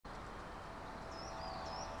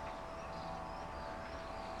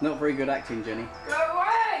Not very good acting, Jenny. Go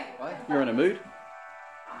away! Why? You're in a mood?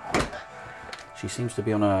 She seems to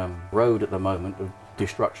be on a road at the moment of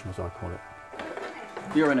destruction, as I call it.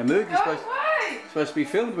 You're in a mood. You're supposed to be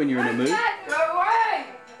filmed when you're in a mood. Go away!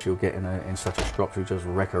 She'll get in such a strop, she'll just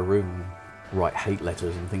wreck her room and write hate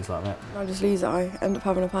letters and things like that. I just lose it. I end up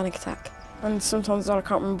having a panic attack. And sometimes I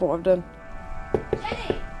can't remember what I've done.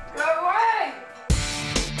 Jenny! Go away!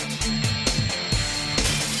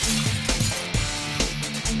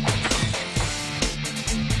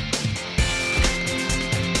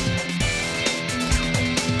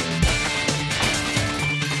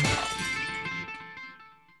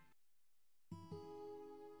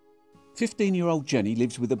 15-year-old Jenny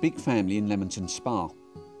lives with a big family in Leamington Spa.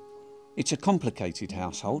 It's a complicated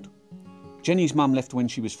household. Jenny's mum left when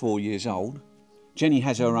she was 4 years old. Jenny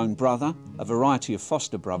has her own brother, a variety of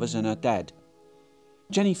foster brothers and her dad.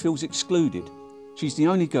 Jenny feels excluded. She's the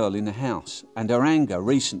only girl in the house and her anger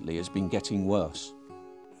recently has been getting worse.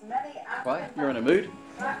 Why? You're in a mood?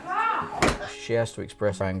 She has to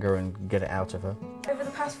express anger and get it out of her. Over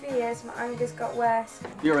the past few years, my anger's got worse.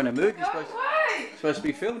 You're in a mood. You're supposed to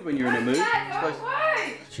be filmed when you're in a mood.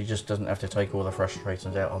 She just doesn't have to take all the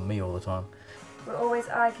frustrations out on me all the time. We're always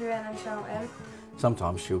arguing and shouting.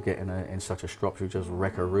 Sometimes she'll get in such a strop, she'll just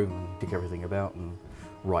wreck her room and pick everything about and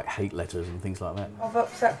write hate letters and things like that. I've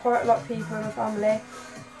upset quite a lot of people in the family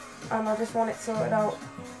and I just want it sorted out.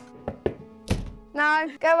 No,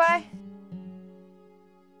 go away.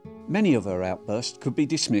 Many of her outbursts could be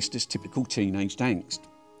dismissed as typical teenage angst,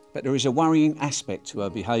 but there is a worrying aspect to her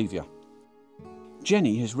behaviour.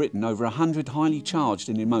 Jenny has written over 100 highly charged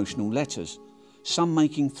and emotional letters, some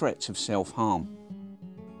making threats of self-harm.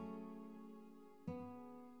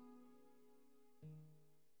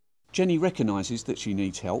 Jenny recognises that she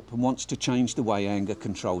needs help and wants to change the way anger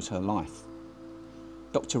controls her life.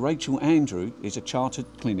 Dr. Rachel Andrew is a chartered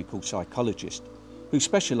clinical psychologist who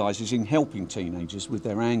specialises in helping teenagers with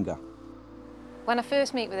their anger. When I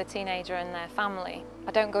first meet with a teenager and their family,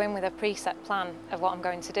 I don't go in with a preset plan of what I'm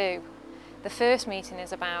going to do. The first meeting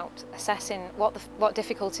is about assessing what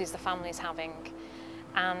difficulties the family is having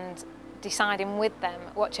and deciding with them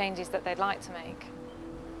what changes that they'd like to make.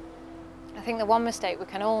 I think the one mistake we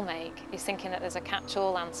can all make is thinking that there's a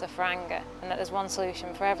catch-all answer for anger and that there's one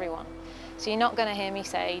solution for everyone. So you're not going to hear me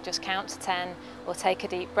say just count to 10 or take a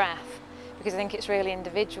deep breath, because I think it's really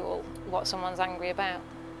individual what someone's angry about.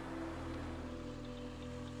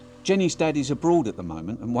 Jenny's dad is abroad at the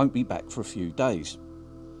moment and won't be back for a few days.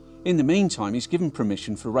 In the meantime, he's given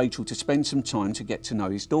permission for Rachel to spend some time to get to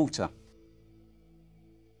know his daughter.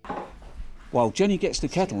 While Jenny gets the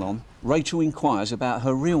kettle on, Rachel inquires about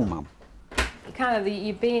her real mum. You're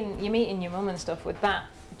meeting your mum and stuff, would that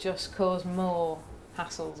just cause more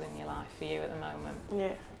hassles in your life for you at the moment?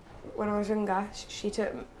 Yeah. When I was younger, she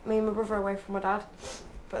took me and my brother away from my dad,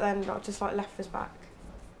 but then just like left us back.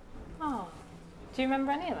 Oh, do you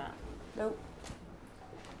remember any of that? Nope.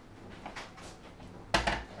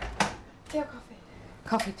 Do you have coffee?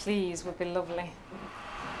 Coffee, please, would be lovely.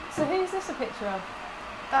 So who's this a picture of?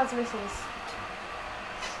 Dad's missus.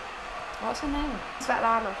 What's her name?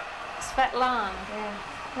 Svetlana. Svetlana? Yeah.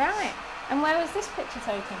 Right. And where was this picture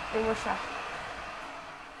taken? In Russia.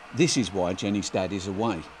 This is why Jenny's dad is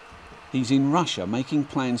away. He's in Russia making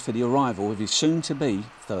plans for the arrival of his soon-to-be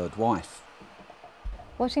third wife.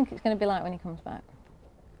 What do you think it's going to be like when he comes back?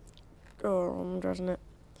 Oh, I'm dreading it.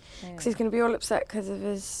 Because he's going to be all upset because of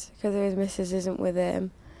his missus isn't with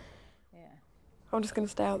him. Yeah. I'm just going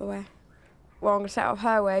to stay out of the way. Well, I'm going to stay out of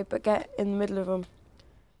her way, but get in the middle of them.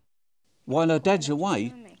 While her dad's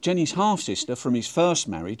away, Jenny's half-sister from his first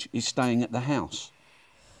marriage is staying at the house.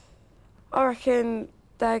 I reckon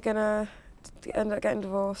they're going to end up getting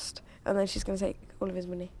divorced and then she's going to take all of his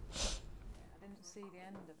money. I didn't see the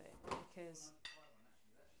end of it because...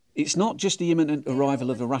 It's not just the imminent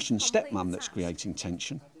arrival of the Russian stepmum that's creating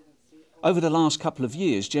tension. Over the last couple of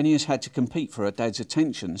years, Jenny has had to compete for her dad's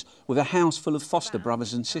attentions with a house full of foster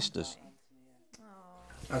brothers and sisters.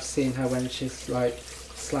 I've seen her when she's like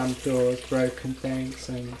slammed doors, broken things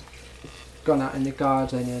and gone out in the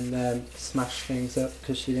garden and smashed things up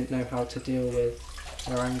because she didn't know how to deal with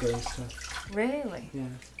her anger and stuff. Really? Yeah.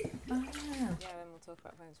 Oh, yeah. Then we'll talk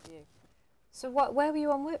about things for you. So where were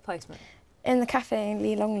you on work placement? In the cafe in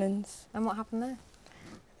Lee Longlands. And what happened there?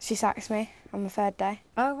 She sacked me on the third day.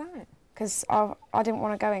 Oh, right. Because I didn't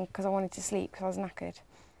want to go in because I wanted to sleep because I was knackered.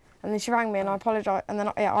 And then she rang me and I apologised, and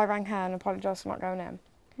then I rang her and apologised for not going in.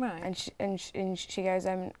 Right. And she goes,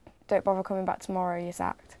 don't bother coming back tomorrow, you're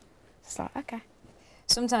sacked. It's like, okay.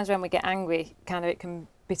 Sometimes when we get angry, it can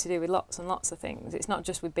be to do with lots and lots of things. It's not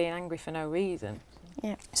just with being angry for no reason.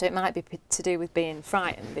 Yeah. So it might be to do with being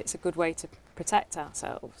frightened. It's a good way to protect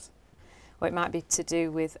ourselves. Or it might be to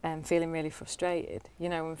do with feeling really frustrated, you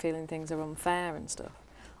know, and feeling things are unfair and stuff.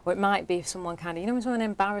 Or it might be if someone kind of, you know, when someone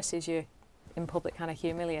embarrasses you in public, kind of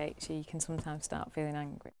humiliates you, you can sometimes start feeling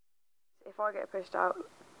angry. If I get pushed out,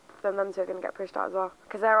 then them two are going to get pushed out as well.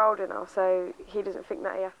 Because they're older now, so he doesn't think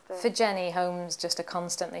that he has to. For Jenny, home's just a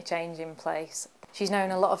constantly changing place. She's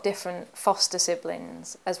known a lot of different foster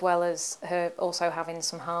siblings, as well as her also having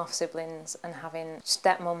some half-siblings and having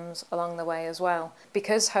stepmums along the way as well.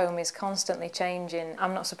 Because home is constantly changing,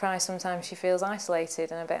 I'm not surprised sometimes she feels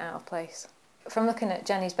isolated and a bit out of place. From looking at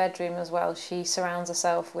Jenny's bedroom as well, she surrounds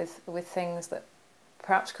herself with things that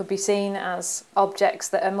perhaps could be seen as objects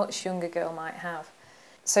that a much younger girl might have.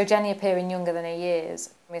 So Jenny appearing younger than her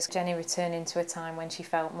years is Jenny returning to a time when she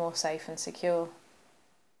felt more safe and secure.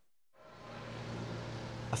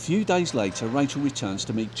 A few days later, Rachel returns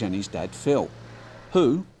to meet Jenny's dad, Phil,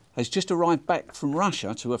 who has just arrived back from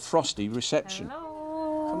Russia to a frosty reception.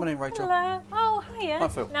 Hello. Come on in, Rachel. Hello. Oh, hiya. Hi,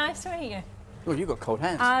 Phil. Nice to meet you. Well, you've got cold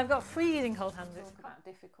hands. I've got freezing cold hands. It's quite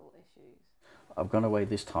difficult issues. I've gone away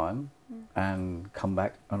this time and come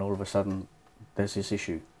back, and all of a sudden there's this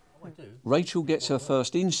issue. Rachel gets her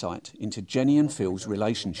first insight into Jenny and Phil's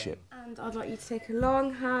relationship. And I'd like you to take a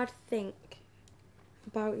long, hard think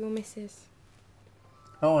about your missus.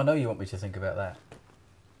 Oh, I know you want me to think about that.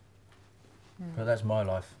 But that's my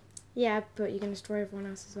life. Yeah, but you're going to destroy everyone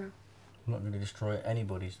else as well. I'm not going to destroy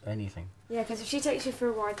anybody's anything. Yeah, because if she takes you for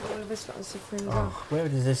a ride, then all of us got to suffer as Oh, well. where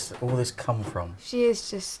does all this come from? She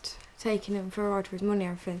is just taking him for a ride with money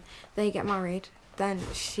and everything. They get married, then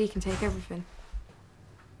she can take everything.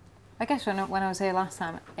 I guess when I was here last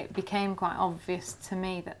time, it became quite obvious to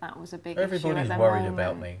me that that was a big issue. Everybody's at the worried moment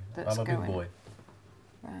about me. that's I'm a big going. boy.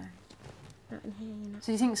 Right. Not in here, you know. So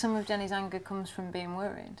do you think some of Jenny's anger comes from being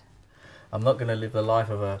worried? I'm not going to live the life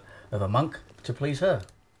of a monk to please her.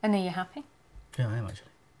 And are you happy? Yeah, I am actually.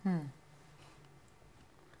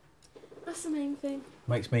 That's the main thing.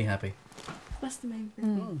 Makes me happy. That's the main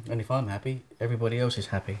thing. And if I'm happy, everybody else is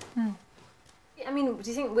happy. I mean, do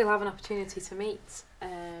you think we'll have an opportunity to meet?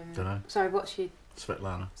 Dunno. Sorry, what's your...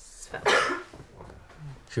 Svetlana.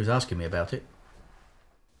 She was asking me about it.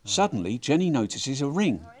 Suddenly, Jenny notices a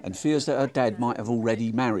ring and fears that her dad might have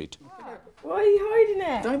already married. Why are you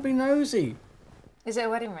hiding it? Don't be nosy. Is it a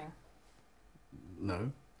wedding ring?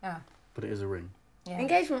 No, Oh. but it is a ring. Yeah.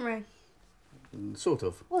 Engagement ring. Sort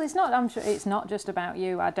of. Well, it's not. I'm sure it's not just about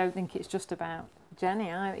you. I don't think it's just about Jenny.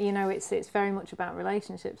 You know, it's very much about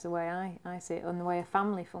relationships, the way I see it, and the way a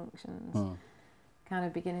family functions. Kind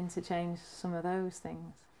of beginning to change some of those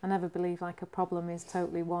things. I never believe like a problem is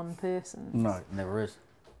totally one person. No, it never is.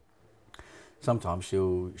 Sometimes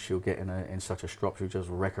she'll get in such a strop she'll just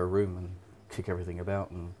wreck her room and kick everything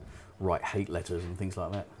about and write hate letters and things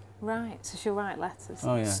like that. Right. So she'll write letters.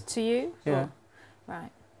 Oh, yeah. To you? Yeah. Or,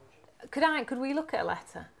 right. Could we look at a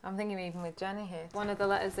letter? I'm thinking even with Jenny here. One of the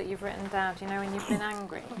letters that you've written down, you know, when you've been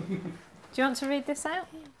angry. Do you want to read this out?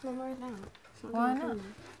 I'm right now. Why not?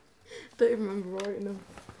 Don't even remember writing them.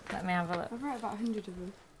 Let me have a look. I've written about 100 of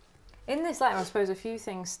them. In this letter, I suppose a few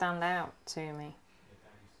things stand out to me.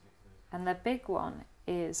 And the big one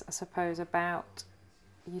is, I suppose, about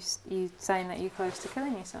you saying that you're close to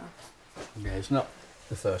killing yourself. Yeah, it's not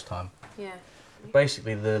the first time. Yeah.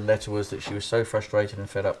 Basically, the letter was that she was so frustrated and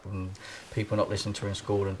fed up and people not listening to her in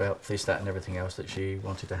school and about this, that and everything else that she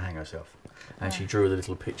wanted to hang herself. And she drew the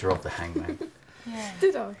little picture of the hangman. Yeah.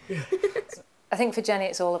 Did I? Yeah. I think for Jenny,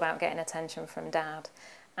 it's all about getting attention from Dad.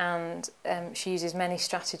 And she uses many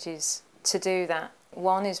strategies to do that.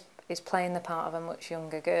 One is playing the part of a much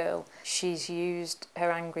younger girl. She's used her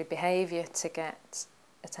angry behaviour to get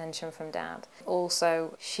attention from Dad.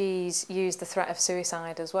 Also, she's used the threat of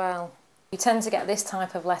suicide as well. You tend to get this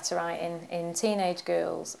type of letter writing in teenage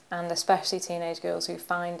girls, and especially teenage girls who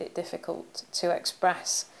find it difficult to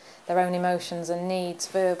express their own emotions and needs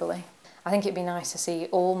verbally. I think it'd be nice to see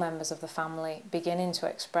all members of the family beginning to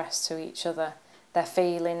express to each other their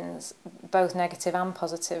feelings, both negative and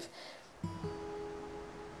positive.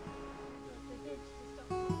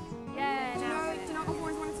 Yeah, do you know what I've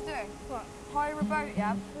always wanted to do? What? Hire a boat,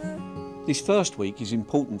 yeah? This first week is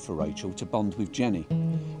important for Rachel to bond with Jenny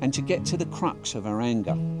and to get to the crux of her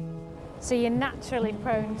anger. So you're naturally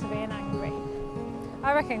prone to being angry.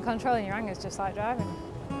 I reckon controlling your anger is just like driving.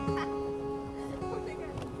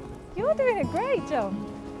 You're doing a great job.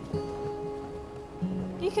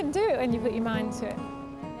 You can do it when you put your mind to it.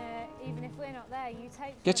 And even if we're not there, you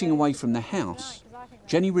take... Getting away from the house,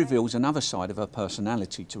 Jenny reveals another side of her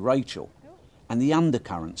personality to Rachel and the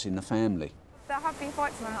undercurrents in the family. There have been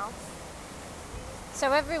fights in the house.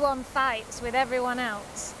 So everyone fights with everyone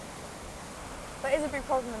else. That is a big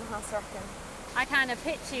problem in the house, I reckon. I kind of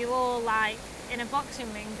picture you all like in a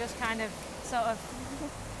boxing ring, just kind of sort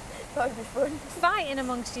of That would be fun. fighting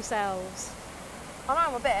amongst yourselves. I know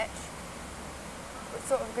I'm a bitch. It's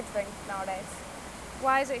sort of a good thing nowadays.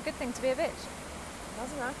 Why is it a good thing to be a bitch? I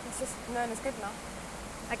don't know, it's just known as good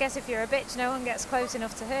enough. I guess if you're a bitch, no one gets close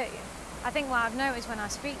enough to hurt you. I think what I've noticed when I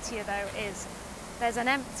speak to you, though, is there's an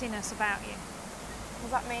emptiness about you.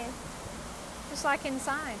 What does that mean? Just like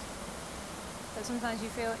inside. That sometimes you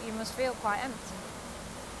must feel quite empty.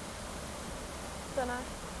 Don't know.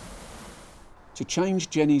 To change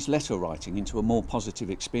Jenny's letter writing into a more positive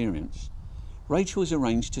experience, Rachel has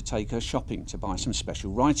arranged to take her shopping to buy some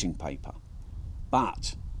special writing paper.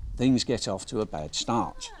 But things get off to a bad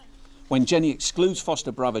start when Jenny excludes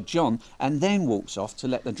foster brother John and then walks off to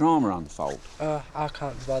let the drama unfold. I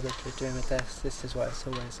can't be bothered with doing with this. This is what it's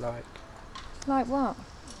always like. Like what?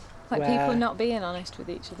 Like Where- people not being honest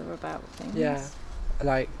with each other about things? Yeah,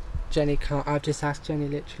 like Jenny can't. I've just asked Jenny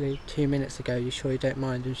literally 2 minutes ago, "You sure you don't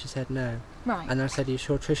mind?" And she said no. Right. And I said, "Are you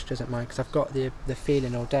sure Trish doesn't mind?" Because I've got the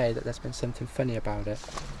feeling all day that there's been something funny about it.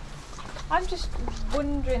 I'm just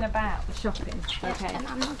wondering about the shopping. Okay. And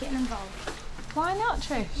I'm not getting involved. Why not,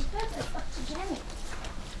 Trish? Because it's up to Jenny.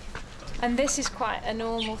 And this is quite a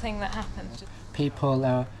normal thing that happens. People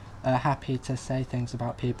are happy to say things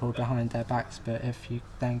about people behind their backs, but if you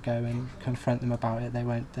then go and confront them about it,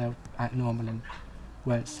 they'll act normal and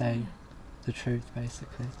won't say the truth,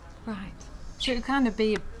 basically. Right. So it would kind of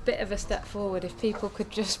be a bit of a step forward if people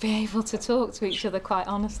could just be able to talk to each other quite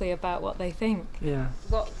honestly about what they think. Yeah.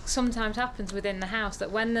 What sometimes happens within the house,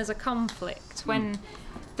 that when there's a conflict,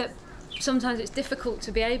 that sometimes it's difficult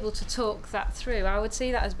to be able to talk that through. I would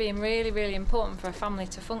see that as being really, really important for a family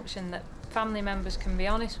to function, that family members can be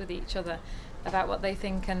honest with each other about what they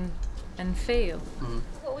think and feel.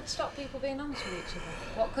 What would stop people being honest with each other?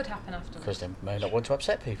 What could happen afterwards? Because they may not want to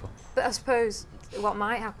upset people. But I suppose what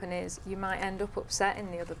might happen is you might end up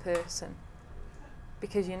upsetting the other person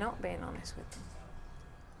because you're not being honest with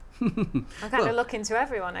them. I'm kind of looking to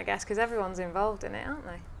everyone, I guess, because everyone's involved in it, aren't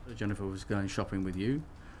they? Jennifer was going shopping with you,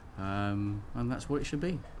 and that's what it should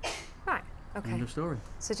be. Right. Okay. End of story.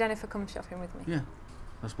 So Jennifer comes shopping with me. Yeah,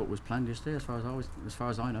 that's what was planned yesterday, as far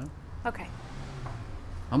as I know. Okay.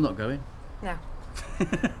 I'm not going. No.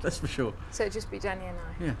 That's for sure. So it'd just be Jenny and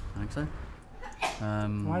I. Yeah, I think so.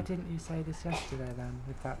 Why didn't you say this yesterday then?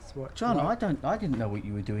 If that's what. John, I didn't know what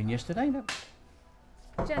you were doing yesterday. No.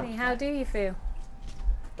 Jenny, how do you feel?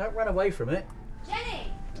 Don't run away from it. Jenny!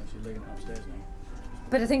 No, she's leaving it upstairs now.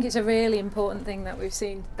 But I think it's a really important thing that we've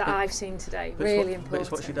seen, that I've seen today. Really important. But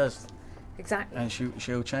it's what she does. Exactly. And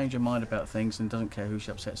she'll change her mind about things and doesn't care who she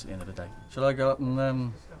upsets at the end of the day. Shall I go up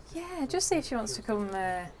and Yeah, just see if she wants to come.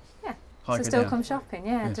 hike So her still down? come shopping.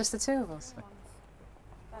 Yeah, just the two of us.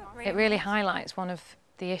 It really highlights one of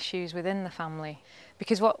the issues within the family,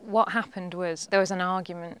 because what happened was there was an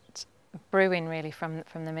argument brewing really from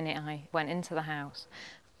the minute I went into the house.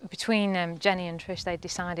 Between Jenny and Trish, they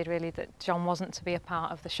decided really that John wasn't to be a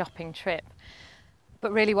part of the shopping trip.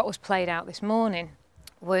 But really what was played out this morning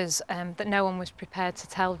was that no one was prepared to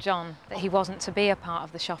tell John that he wasn't to be a part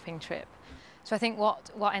of the shopping trip. So I think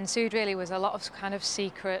what ensued really was a lot of kind of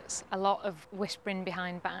secrets, a lot of whispering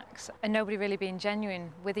behind backs, and nobody really being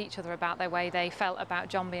genuine with each other about their way they felt about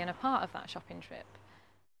John being a part of that shopping trip.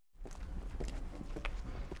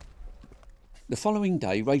 The following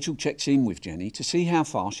day, Rachel checks in with Jenny to see how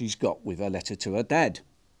far she's got with her letter to her dad.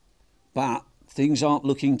 But things aren't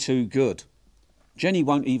looking too good. Jenny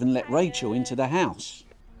won't even let Rachel into the house.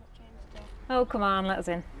 Oh, come on, let us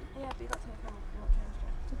in. Yeah, but you've got to take them off. I'm not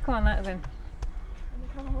changed yet. Come on, let us in.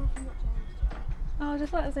 Come on, I'm not changed yet. Oh,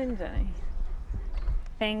 just let us in, Jenny.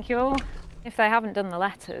 Thank you. If they haven't done the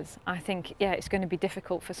letters, I think, yeah, it's going to be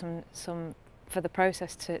difficult for for the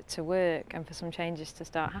process to work and for some changes to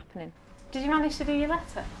start happening. Did you manage to do your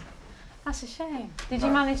letter? That's a shame. Did you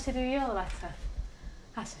manage to do your letter?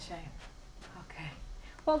 That's a shame. Okay.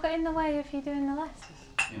 What got in the way of you doing the letters?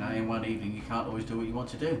 You know, in one evening you can't always do what you want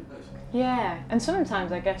to do. Yeah, and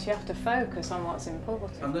sometimes I guess you have to focus on what's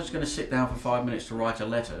important. I'm just going to sit down for 5 minutes to write a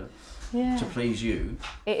letter to please you.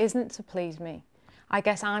 It isn't to please me. I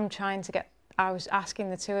guess I'm trying to I was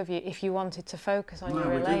asking the two of you if you wanted to focus on your we do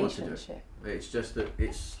want to do relationship. it. It's just that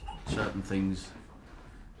it's certain things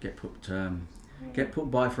get put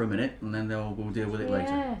by for a minute, and then we'll deal with it later.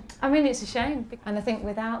 Yeah, I mean it's a shame, and I think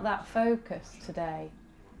without that focus today,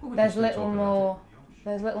 Well, we can there's still little talk about more.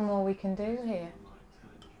 There's little more we can do here.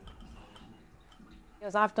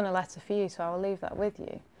 Because I've done a letter for you, so I will leave that with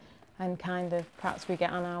you, and kind of perhaps we get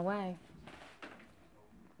on our way.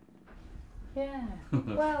 Yeah.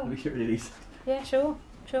 Well. Look at it. Yeah, sure.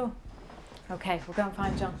 Okay, we'll go and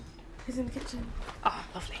find John. He's in the kitchen. Oh,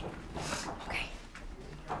 lovely. Okay.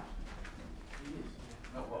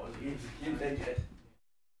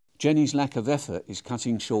 Jenny's lack of effort is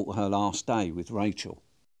cutting short her last day with Rachel.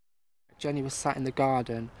 Jenny was sat in the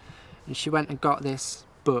garden and she went and got this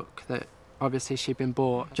book that obviously she'd been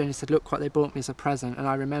bought. Jenny said, look what they bought me as a present, and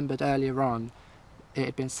I remembered earlier on it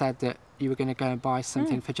had been said that you were going to go and buy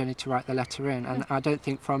something for Jenny to write the letter in, and I don't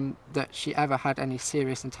think from that she ever had any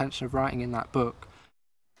serious intention of writing in that book.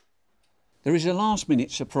 There is a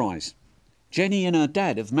last-minute surprise. Jenny and her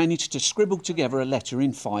dad have managed to scribble together a letter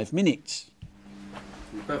in 5 minutes.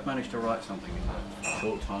 We both managed to write something in the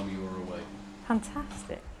short time you were away.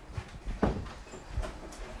 Fantastic.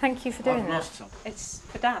 Thank you for doing I've that. lost some. It's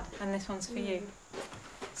for Dad, and this one's for you.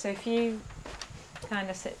 So if you kind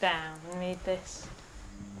of sit down and read this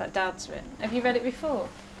that Dad's written. Have you read it before?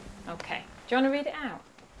 Okay. Do you want to read it out?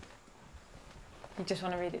 You just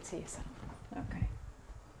want to read it to yourself? Okay.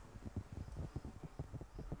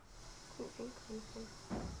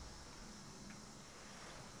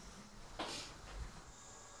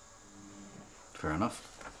 Fair enough.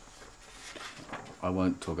 I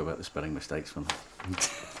won't talk about the spelling mistakes from.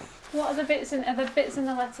 What are the bits in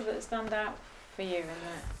the letter that stand out for you in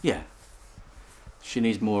there? Yeah. She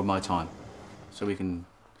needs more of my time, so we can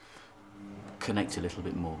connect a little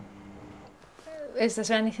bit more. Is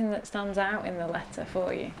there anything that stands out in the letter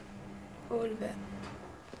for you? All of it.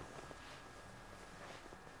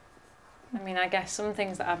 I mean, I guess some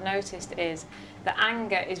things that I've noticed is that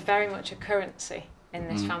anger is very much a currency in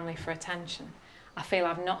this family for attention. I feel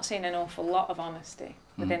I've not seen an awful lot of honesty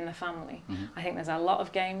within the family. I think there's a lot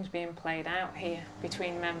of games being played out here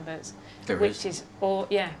between members, which is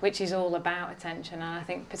all about attention. And I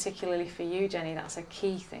think particularly for you, Jenny, that's a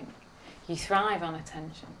key thing. You thrive on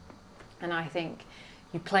attention, and I think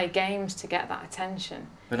you play games to get that attention.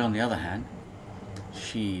 But on the other hand,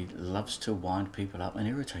 she loves to wind people up and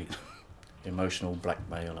irritate them. Emotional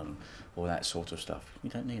blackmail and all that sort of stuff. You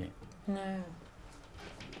don't need it. No,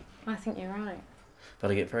 I think you're right. But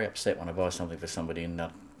I get very upset when I buy something for somebody and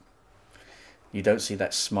you don't see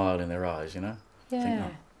that smile in their eyes, you know? Yeah. Think,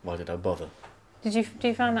 oh, why did I bother? Do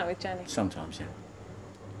you find that with Jenny? Sometimes, yeah.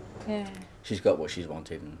 Yeah. She's got what she's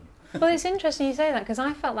wanted. And Well, it's interesting you say that, because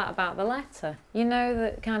I felt that about the letter. You know,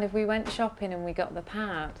 that kind of we went shopping and we got the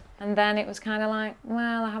pad, and then it was kind of like,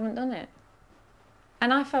 well, I haven't done it.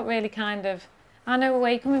 And I felt really kind of, I know where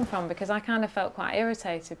you're coming from, because I kind of felt quite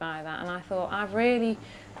irritated by that, and I thought I've really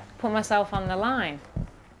put myself on the line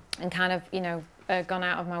and kind of, you know, gone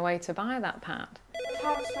out of my way to buy that pad.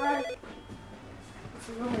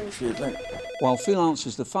 While Phil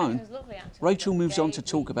answers the It phone, was lovely, actually. Rachel moves on to Gave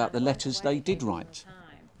talk me about the kind of letters they did some write.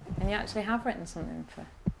 time. And you actually have written something for...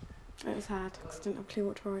 It was hard because I didn't have a clue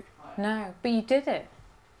what to write. No, but you did it.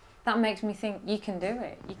 That makes me think you can do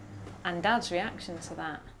it. And Dad's reaction to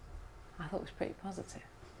that, I thought was pretty positive.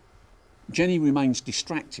 Jenny remains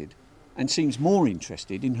distracted and seems more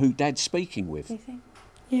interested in who Dad's speaking with. Do you think?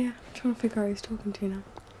 Yeah, I'm trying to figure out who he's talking to now.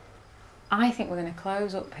 I think we're going to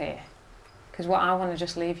close up here, because what I want to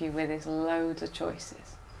just leave you with is loads of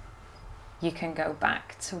choices. You can go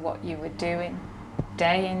back to what you were doing,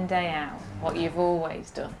 day in, day out, what you've always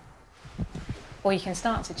done. Or you can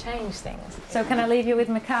start to change things. So can I leave you with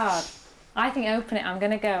my card? I think open it, I'm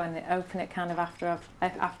going to go and open it kind of after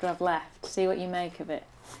I've left, see what you make of it.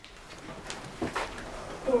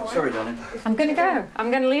 sorry, darling. I'm going to go. I'm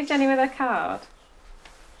going to leave Jenny with her card.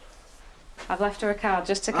 I've left her a card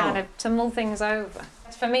just to kind of to mull things over.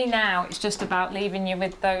 For me now, it's just about leaving you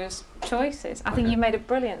with those choices. I think you made a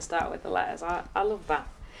brilliant start with the letters. I love that.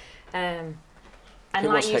 And It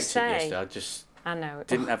like was you hectic say, yesterday. I I know.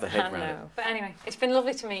 didn't have the head I round it. know. But anyway, it's been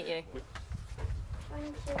lovely to meet you.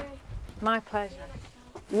 Thank you. My pleasure.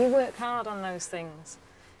 You work hard on those things.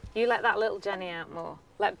 You let that little Jenny out more.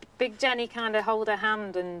 Let big Jenny kind of hold her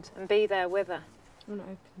hand and be there with her. I'm not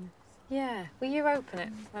opening it. Yeah, will you open it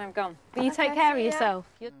when I'm gone? Will you Okay, take care of see ya. yourself?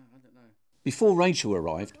 Before Rachel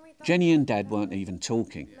arrived, Jenny and Dad weren't even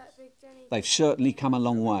talking. They've certainly come a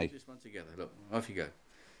long way. Just one together. Look, off you go.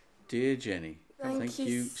 Dear Jenny, Thank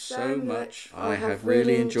you so much. I have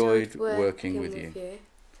really enjoyed working with you.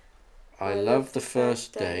 I loved the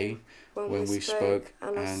first day when we spoke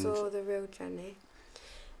and I and saw the real Jenny.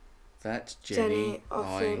 that Jenny,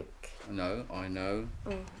 I think know.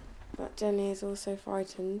 that Jenny is also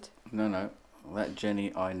frightened. No. That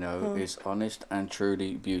Jenny I know is honest and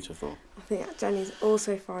truly beautiful. I think that Jenny's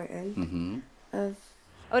also frightened Mm-hmm. of.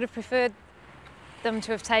 I would have preferred them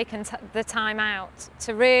to have taken the time out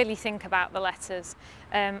to really think about the letters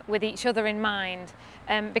with each other in mind,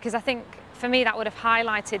 because I think for me that would have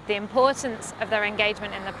highlighted the importance of their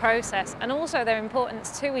engagement in the process and also their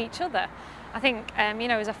importance to each other. I think, you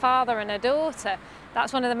know, as a father and a daughter,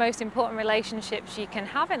 that's one of the most important relationships you can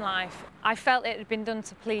have in life. I felt it had been done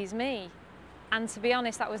to please me, and to be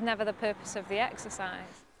honest, that was never the purpose of the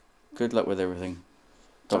exercise. Good luck with everything,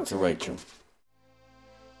 Dr. Rachel.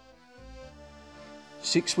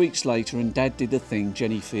 6 weeks later, and Dad did the thing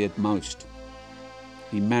Jenny feared most.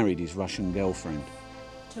 He married his Russian girlfriend.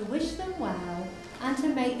 To wish them well and to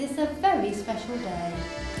make this a very special day.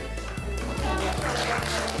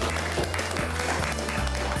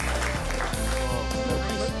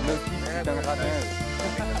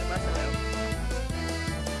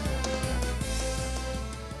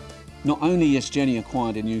 Not only has Jenny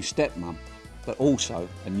acquired a new stepmum, but also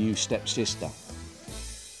a new stepsister.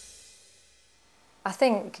 I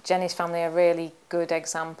think Jenny's family are a really good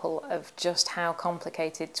example of just how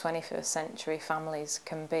complicated 21st century families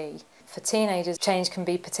can be. For teenagers, change can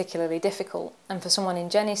be particularly difficult, and for someone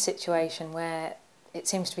in Jenny's situation where it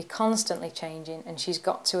seems to be constantly changing and she's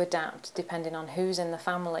got to adapt depending on who's in the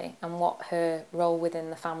family and what her role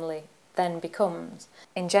within the family then becomes.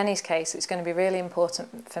 In Jenny's case, it's going to be really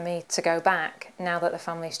important for me to go back, now that the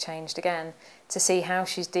family's changed again, to see how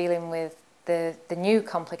she's dealing with the new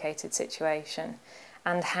complicated situation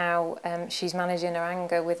and how she's managing her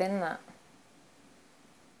anger within that.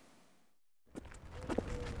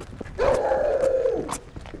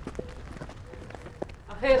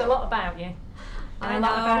 I've heard a lot about you. And a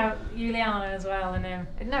lot about Juliana as well. And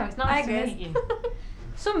no, it's nice to meet you.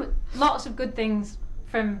 Lots of good things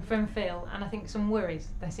from Phil, and I think some worries.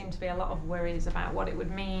 There seem to be a lot of worries about what it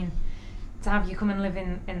would mean to have you come and live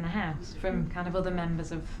in the house from kind of other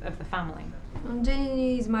members of the family.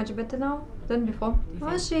 Jenny is much better now than before.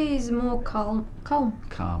 Well, she is more calm.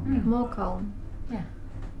 More calm. Yeah.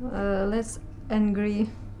 Less angry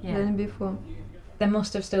than before. There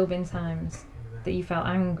must have still been times that you felt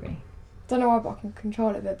angry. Don't know why, but I can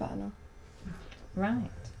control it a bit better now. Right.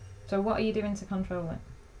 So what are you doing to control it?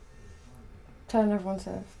 Telling everyone to,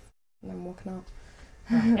 and then walking out.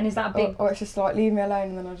 Right. And is that a big... or it's just like, leave me alone,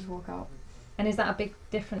 and then I just walk out. And is that a big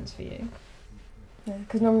difference for you? Yeah,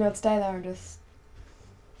 because normally I'd stay there and just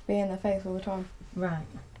be in their face all the time. Right.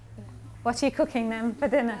 What are you cooking then for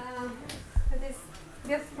dinner? This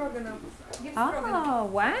yes stroganoff. Oh,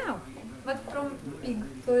 wow. But from pig,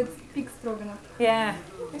 so it's pig stroganoff. Yeah.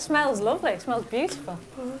 It smells lovely. It smells beautiful.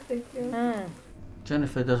 Oh, thank you. Mm.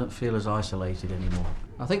 Jennifer doesn't feel as isolated anymore.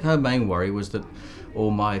 I think her main worry was that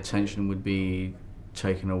all my attention would be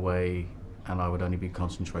taken away and I would only be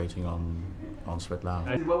concentrating on Svetlana.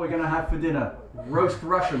 This is what we're going to have for dinner. Roast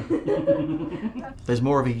Russian. There's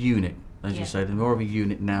more of a unit, as you say, there's more of a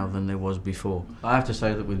unit now than there was before. I have to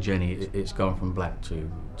say that with Jenny, it's gone from black to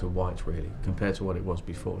white, really, compared to what it was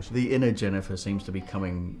before. The inner Jennifer seems to be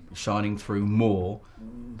shining through more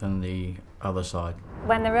than the other side.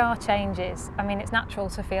 When there are changes, I mean, it's natural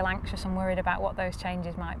to feel anxious and worried about what those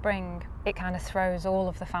changes might bring. It kind of throws all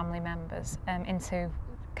of the family members into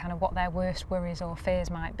kind of what their worst worries or fears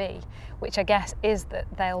might be, which I guess is that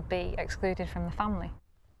they'll be excluded from the family.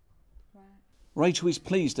 Rachel is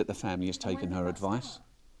pleased that the family has taken her advice.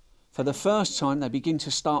 For the first time, they begin to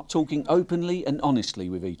start talking openly and honestly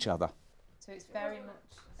with each other. So it's very much...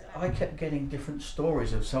 I kept getting different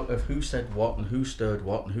stories of who said what and who stirred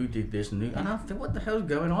what and who did this and I thought, what the hell's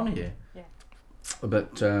going on here? Yeah.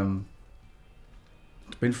 But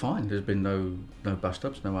it's been fine. There's been no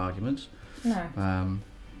bust-ups, no arguments. No.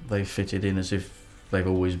 They fitted in as if they've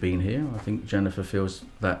always been here. I think Jennifer feels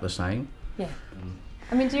that the same. Yeah.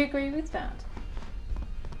 I mean, do you agree with that?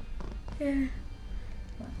 Yeah.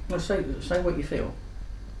 Well, say what you feel.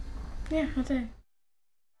 Yeah, I do.